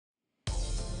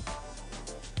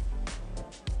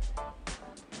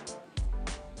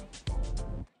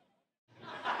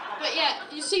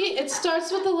See, it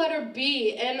starts with the letter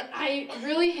B, and I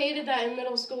really hated that in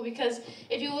middle school because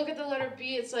if you look at the letter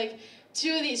B, it's like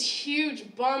two of these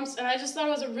huge bumps, and I just thought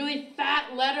it was a really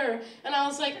fat letter, and I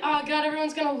was like, oh God,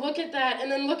 everyone's gonna look at that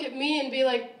and then look at me and be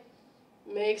like,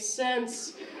 makes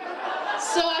sense.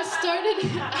 So I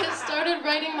started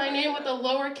writing my name with a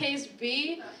lowercase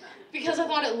b because I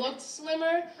thought it looked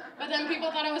slimmer, but then people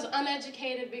thought I was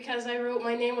uneducated because I wrote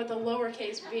my name with a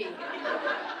lowercase b.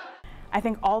 I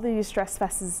think all the Stress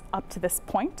Fests up to this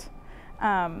point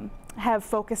have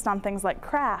focused on things like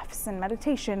crafts and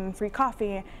meditation and free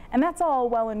coffee, and that's all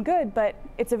well and good, but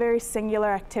it's a very singular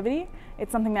activity.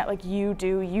 It's something that like you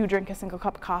do, you drink a single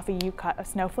cup of coffee, you cut a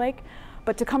snowflake.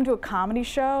 But to come to a comedy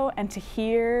show and to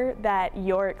hear that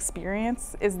your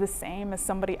experience is the same as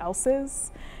somebody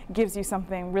else's gives you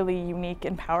something really unique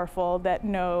and powerful that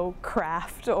no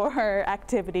craft or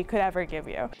activity could ever give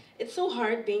you. It's so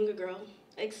hard being a girl,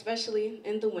 especially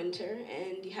in the winter,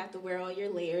 and you have to wear all your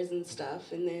layers and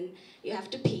stuff, and then you have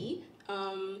to pee,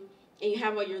 and you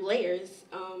have all your layers.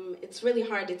 It's really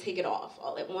hard to take it off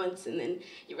all at once, and then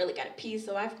you really gotta pee,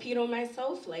 so I've peed on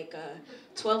myself like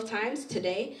 12 times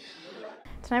today.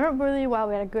 Tonight went really well.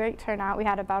 We had a great turnout. We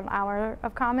had about an hour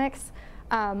of comics,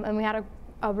 and we had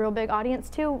a real big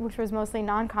audience too, which was mostly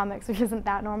non-comics, which isn't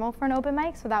that normal for an open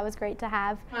mic, so that was great to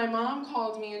have. My mom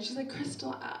called me and she's like,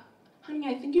 Crystal, honey,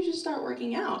 I think you should start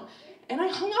working out. And I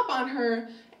hung up on her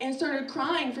and started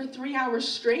crying for 3 hours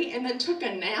straight and then took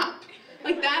a nap.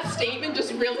 Like, that statement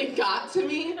just really got to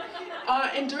me.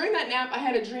 And during that nap, I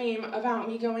had a dream about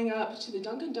me going up to the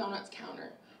Dunkin' Donuts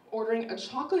counter, ordering a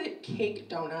chocolate cake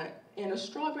donut and a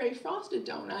strawberry frosted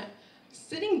donut,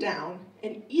 sitting down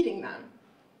and eating them.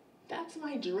 That's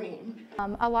my dream.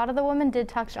 A lot of the women did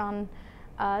touch on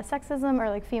sexism or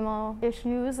like female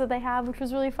issues that they have, which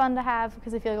was really fun to have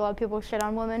because I feel like a lot of people shit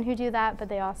on women who do that, but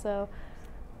they also,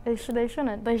 they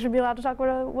shouldn't. They should be allowed to talk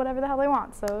whatever the hell they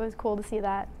want, so it was cool to see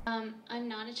that. I'm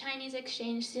not a Chinese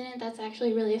exchange student. That's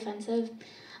actually really offensive.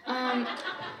 I'm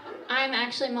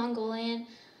actually Mongolian.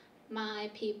 My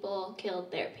people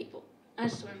killed their people. I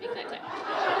just want to make that clear.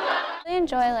 I really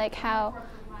enjoy like how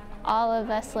all of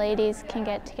us ladies can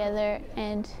get together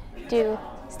and do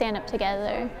stand up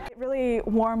together. It really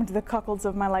warmed the cuckolds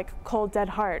of my like cold dead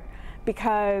heart,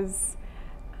 because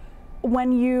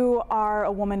when you are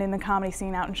a woman in the comedy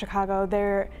scene out in Chicago,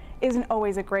 there isn't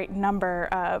always a great number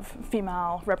of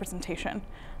female representation.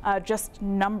 Just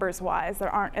numbers wise,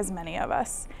 there aren't as many of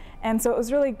us. And so it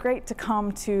was really great to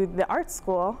come to the art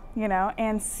school, you know,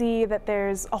 and see that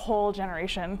there's a whole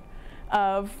generation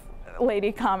of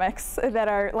lady comics that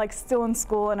are like still in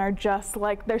school and are just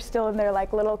like, they're still in their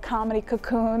like little comedy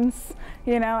cocoons,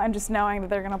 you know, and just knowing that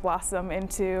they're gonna blossom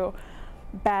into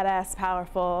badass,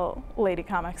 powerful lady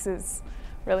comics is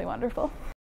really wonderful.